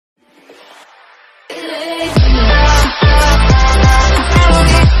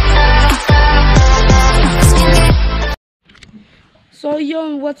So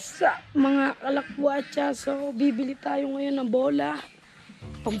yun, what's up mga kalakwacha? So bibili tayo ngayon ng bola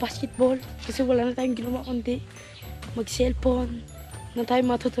pang basketball kasi wala na tayong ginawa kundi mag cellphone na tayo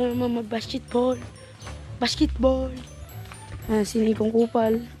matutunan mag basketball. Sinikong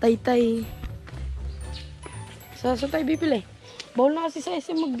kupal, taytay. So tayo bibili. Bawal na kasi sa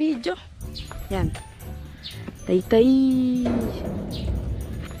SM mag video. Yan, taytay.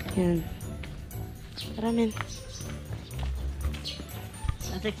 Yan, tara men.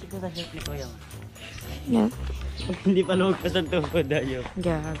 Sexy ko sa shirt ni Kuya. Yan. Hindi pa luwag pa sa tuhod ayo.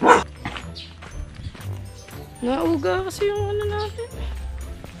 Gag. Nauga kasi yung ano natin.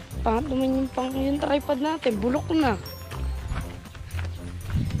 Pangat naman yung tripod natin. Bulok na.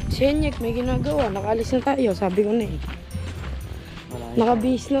 Senyek, may ginagawa. Nakaalis na tayo. Sabi ko na eh.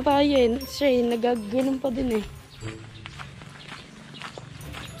 Nakabihis na tayo eh. Siya eh, nagaganon pa din eh.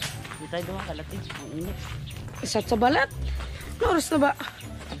 Hindi tayo doon kalat eh. Ang init. Isat sa balat? Ano oras na ba?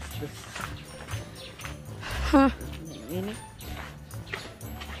 Ha? Init.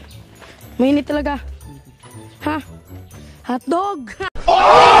 Mainit talaga. Ha? Hotdog!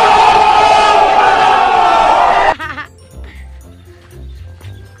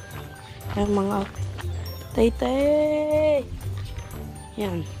 Ayan mga outfit. Tay-tay!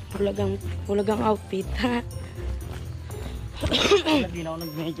 Yan. Hulagang outfit. Hindi na ako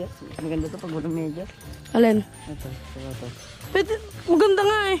nag-medyas. Maganda to pag walang medyas. Alin? Ito. Pwede, maganda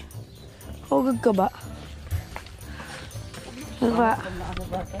nga eh. Hugag ka ba?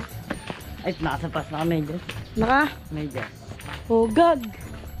 Ay, nakasapas. Naka-medyas. Medyas. Hugag.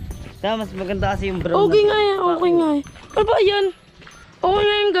 Kaya mas maganda kasi yung brown. Okay nga eh. Ano ba yan? Okay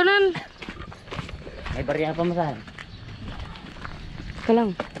nga yung ganan. May bariya pa masahan. Ka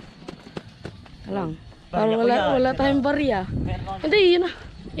lang. Para wala tayong barya. Hindi, yun na.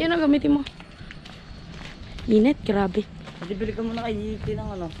 Yun na, gamitin mo. Init, grabe. Hindi, bili ka muna kay Yiti ng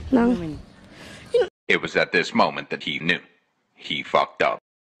ano. It was at this moment that he knew. He fucked up.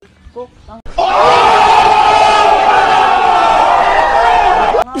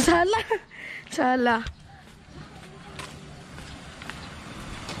 Sala.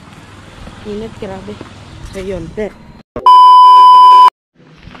 Init, grabe. Ayun.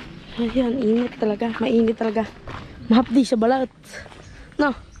 Ayan, init talaga. Mainit talaga. Mahapdi sa balat.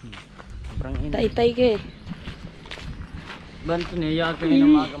 No? Sobrang init. Tay-tay ka eh. Banto niya, kayo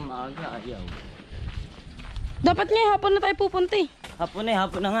na maaga. Ayaw. Dapat nga hapon na tayo pupunta eh. Hapon na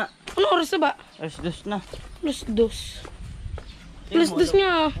nga. Ano oras na ba? Alas 2 na. Plus dos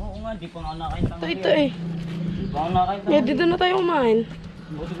nga. Oo nga, di pa nga nakain tanghali. Ito eh. Di pa nga nakain tanghali. Yeah, dito na tayo kumain.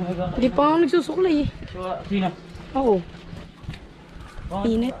 Di pa nga nagsusuklay eh. Sino? Ako.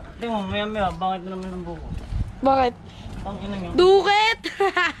 Init. Hindi mo, maya, bakit na naman ang buko? Bakit? Ang ina nyo. Dukit!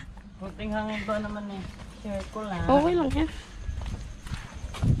 Kunting hangin ba naman eh. Share ko lang. Okay lang yan.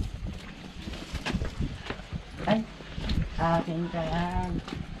 Ay, akin ka yan.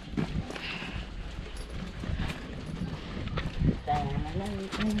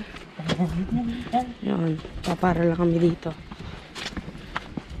 Yan, papara lang kami dito.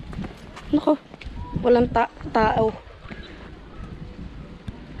 Nako, walang tao.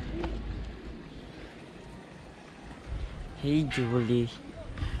 Hey Julie.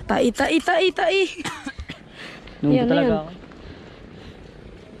 Tai. Nung Yan, talaga yan. ako.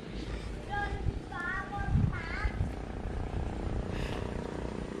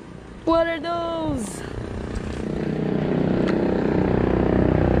 What are those?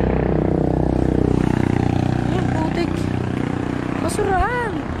 Yan, putik.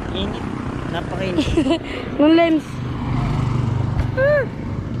 Basurahan. Init. Napakainit. Ng lens.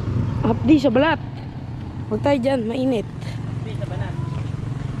 Hapdi sa balat. Huwag tayo dyan, mainit. Hindi sa banan.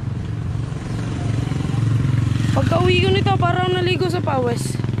 Pagka uwi ko nito, parang naligo sa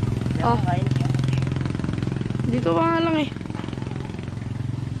pawis. Oh. Kain ka. Dito pa nga lang eh.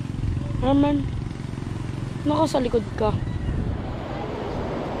 Naman. Naka sa likod ka.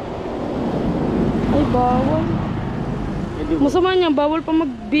 Ay, bawal. Masama niya, bawal pa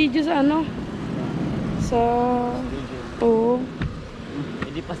mag-video sa ano. Sa... Oo.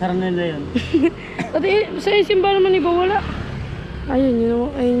 Hindi pasara na nila yun. At sa isimba naman iba wala. Ayun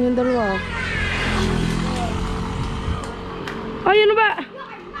yung dalawa. Ayun na ba?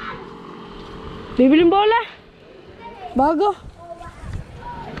 Bibiling bola? Bago?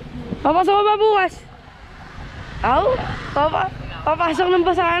 Papasok ka ba bukas? Aw? Papasok ng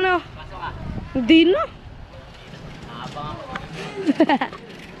basa ano? Hindi na.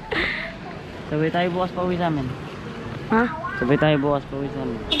 Sabay tayo bukas pa uwi sa amin. Ha? Sabay tayo bukas pa uwi sa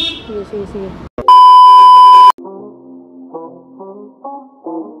amin. Sige.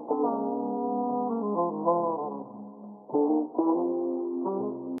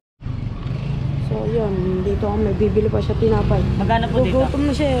 nagbibili pa siya tinapay. Magkano po dito? Gugutom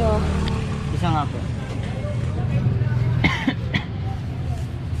na siya eh, oh. Isa nga po.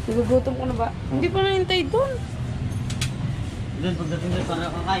 Nagugutom ko na ba? Hindi pa nahintay doon. Doon, pagdating doon, para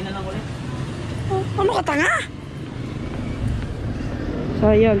kakain na lang ulit. Oh, ano ka tanga?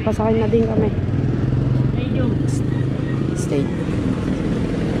 So yun, pasakay na din kami. Medyo. Stay.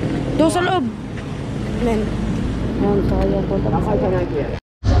 Doon sa loob. Men. Ayan, so yun, punta pa kayo.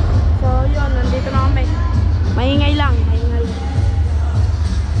 So yun, nandito na kami. Maingay lang, maingay.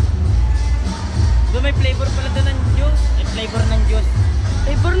 Doon may flavor pala doon ng juice. May flavor ng juice.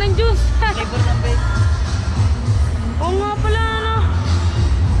 Flavor ng juice. Flavor ng bake. Oo nga pala, ano.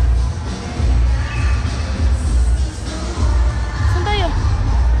 Saan tayo?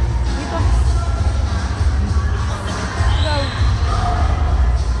 Dito. Ikaw.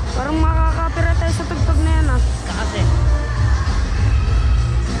 Parang makakapira tayo sa tugtog na yan, ah. Kasi.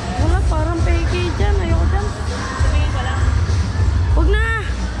 Wala, parang peke dyan. Ayoko dyan. Tumingin ka lang. Huwag na.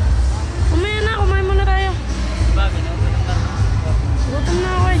 Kumaya na, kumain muna tayo. Bagay na. Gutom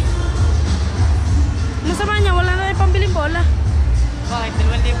na ako eh. Masama niya, wala na tayong pambiling bola. Bakit?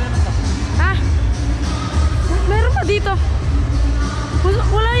 2,000 naman to. Ha? Meron pa dito?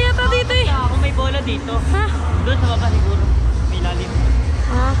 Wala yata dito eh. Ako may bola dito. Ha? Doon sa baba siguro. May lalim.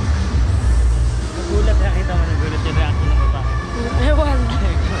 Ha? Nagulat. Nakita mo nagulat yung reaction ng baba. Ewan.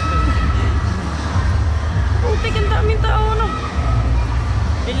 Putik, ang daming tao, no?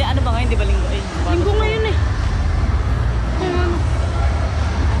 Dili, ano ba ngayon? Di ba linggo? Ay, Linggo ngayon eh. Ewan.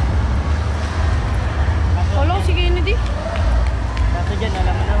 Wala ko si Kennedy. Kaso dyan,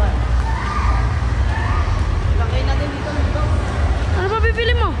 alam mo naman. Ilagay natin dito ng dito. Ano pa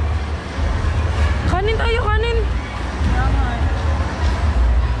bibili mo? Kanin tayo, kanin.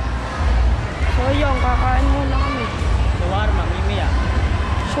 So yun, kakain muna kami. Shawarma, mimiya.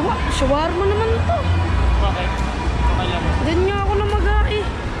 Shawarma naman ito. Bakit? Alam mo. Din nga ako na mag-ai.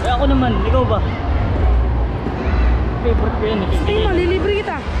 Eh ako naman, ikaw ba? Favorite ko yan eh. Sige, malilibre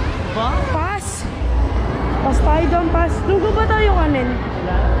kita. Ba? Pass. Pass tayo doon, pass. Lugo ba tayo kanin?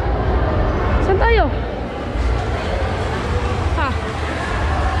 Wala. Saan tayo? Ha?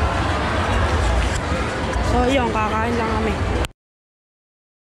 So yun, kakain lang kami.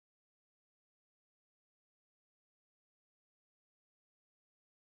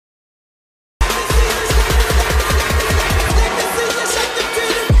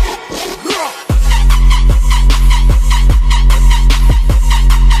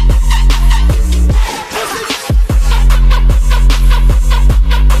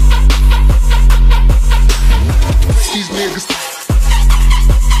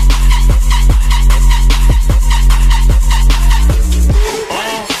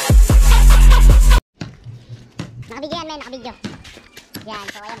 Nakabigyan men, nakabidyo. Yan,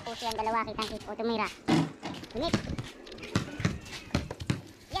 so ayan po silang dalawa, kitang hit o tumira. Unit.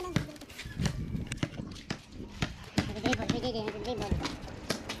 Yan ang nag-dribble, PJJ, nag-dribble.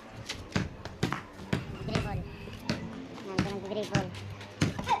 Nag-dribble. Yan, ito nag-dribble.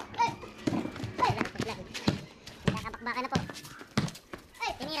 Nakakabakbakan na po.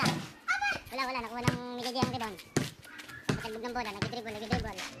 Tumira. Wala, nakuha ng PJJ ang rebound. Pagkatalbog ng bola, nag-dribble.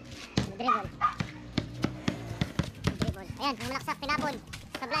 Nag-dribble. Ayan, lumalaksak, pinapon.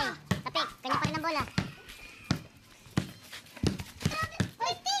 Sablay, tapik, kanya pa rin ang bola.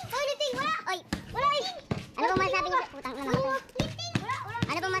 Lifting! Wala! Oy! Wala eh! Ano pong masasabi niyo? Putang ina naman.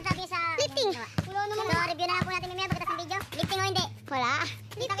 Ano pong masasabi niyo sa... Lifting! So, review na lang po natin mamaya pagkatas ng video. Lifting o hindi? Wala.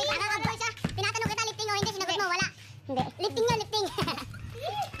 Nakakaboy siya. Tinatanong kita, lifting o hindi? Sinagot mo, wala. Hindi. Lifting yun, lifting.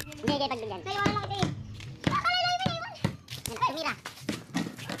 Hindi, pagbigyan. Sa'yo, wala lang ito eh. Tumira.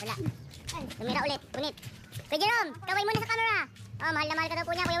 Wala. Tumira ulit. Unit. Kuya Jerome, kaway muna sa camera. Oh, mahal na mahal ka daw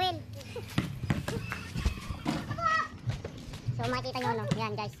po niya, Kuya Will. So, makikita nyo, no?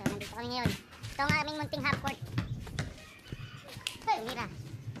 Yan, guys. So, nandito kami ngayon. Ito ang aming munting half court. Tumira.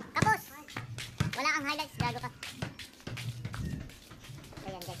 Kapos! Wala kang highlights, gago ka. So,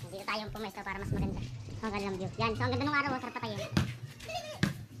 yan, guys. Nandito tayong pumesto para mas maganda. Magandang view. Yan. So, ang ganda ng araw, sarap pa tayo.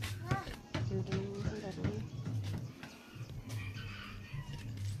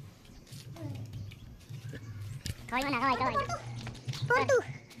 Kaway mo na, kaway. Porto!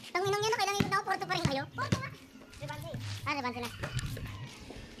 Tanginang yan, kailangan ikot ako, Porto pa rin kayo. Porto nga! Rebanse. Ah, rebanse na.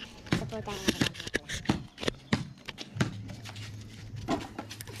 Supportan na rebanse na pala.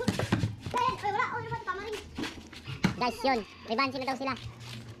 Ay, wala. Oh, rebanse, tama rin. Guys, yun. Rebanse na daw sila.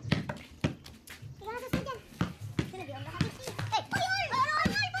 Ikaw na sa dyan. Sino, di ang nakapisi. Eh, oy!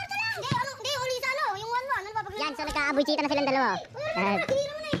 Porto lang! Hindi, uli sa ano, yung 1-1. Ano ba? Yan, so nagkakabuchita na silang dalawa.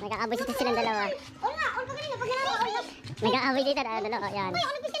 Nagkakabuchita silang dalawa. Nag-aaway dito na dalawa, yan.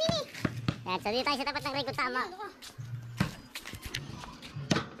 Yan, so dito tayo sa tapat ng record tama.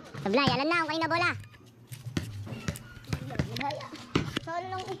 Sablay, alam na kung kanina bola. Solo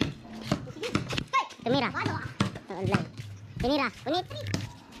lang eh. Tumira. Sablay. Tinira. Kunit.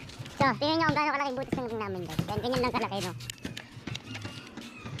 So, tingnan nyo kung gaano kalaki butas ng ring namin guys. Ganyan lang kalaki, no?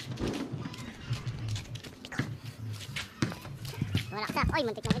 Malaksak. Oy,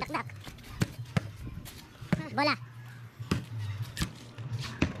 muntik na idakdak. Bola.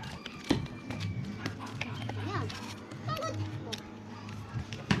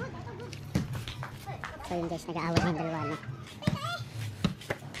 So yun guys, nag-aaway ng dalawa na.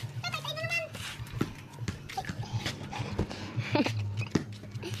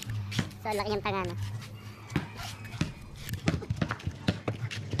 So laki niyang tanga na.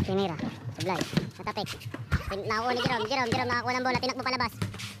 Tinira. Sablay. Natapik. Nakakuha ni Jerome nakakuha ng bola. Tinakbo palabas.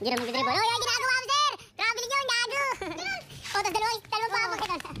 Jerome nag-dribble. Oy, ginagawa mo sir! Grabe ninyo, gago! O, tapos dalawang pa ako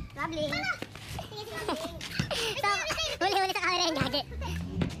kita. Lovely. So, huli-huli sa camera yung gagi.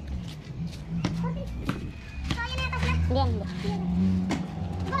 Hindi.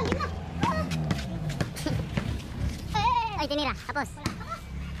 Ay, tinira. Tapos.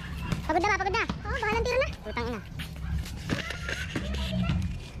 Pagod na. Oo, bahalang tira na. Utang ina.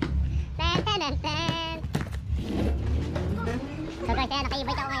 Ten. So guys, kaya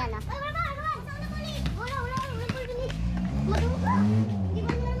nakaibay ako ngayon, no?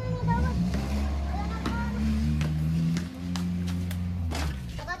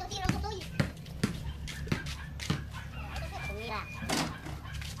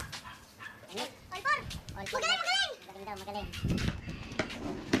 Magaling.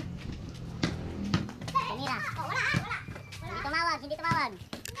 Tumira. Hindi tumawag.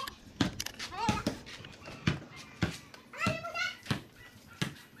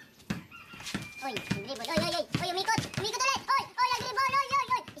 Oy, dribble. Oy, umikot ulit. Oy, nag-dribble.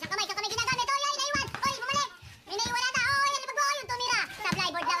 Oy. Isang kamay ginagamit. Oy, naiwan. Oy, bumalik. May naiwan ata. Oy, nalipag mo. Yung tumira. Supply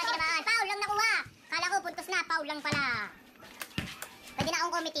board lang ang tinamaan. Foul lang nakuha. Kala ko puntos na. Foul lang pala. Pwede na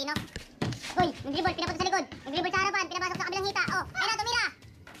akong committee, no? Uy, nag-dribble, pinapasok sa likod. Nag-dribble sa harapan, pinapasok sa kabilang hita. Oh, ayun na, tumira.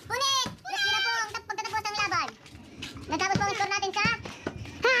 Punit! Last na po ang pagtatapos ng laban. Natapos po ang score natin sa...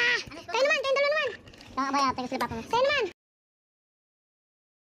 Ha! Tayo naman, tayong dalawa naman. Nakakabaya, tayo sila papa mo. Tayo naman.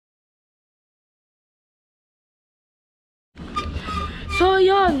 So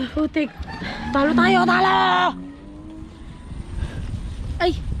yun, putik. Talo tayo.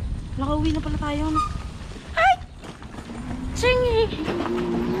 Ay, nakauwi na pala tayo, no? Ay! Singi!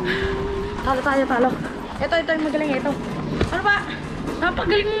 Talo. Ito yung magaling ito. Ano ba?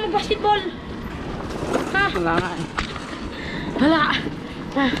 Napagaling mo mag-basketball. Ha? Wala nga eh. Wala.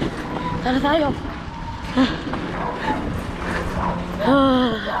 Talo tayo.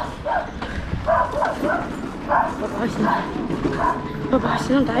 Babakas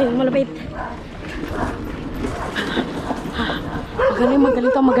lang tayo. Malapit.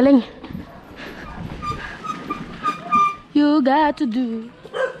 Magaling. You got to do.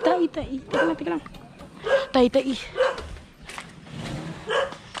 Tai. Teka lang. Tai.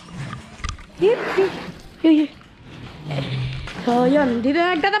 So, yun. Dito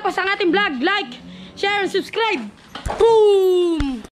na nagtatapos ang ating vlog. Like, share, and subscribe. Boom!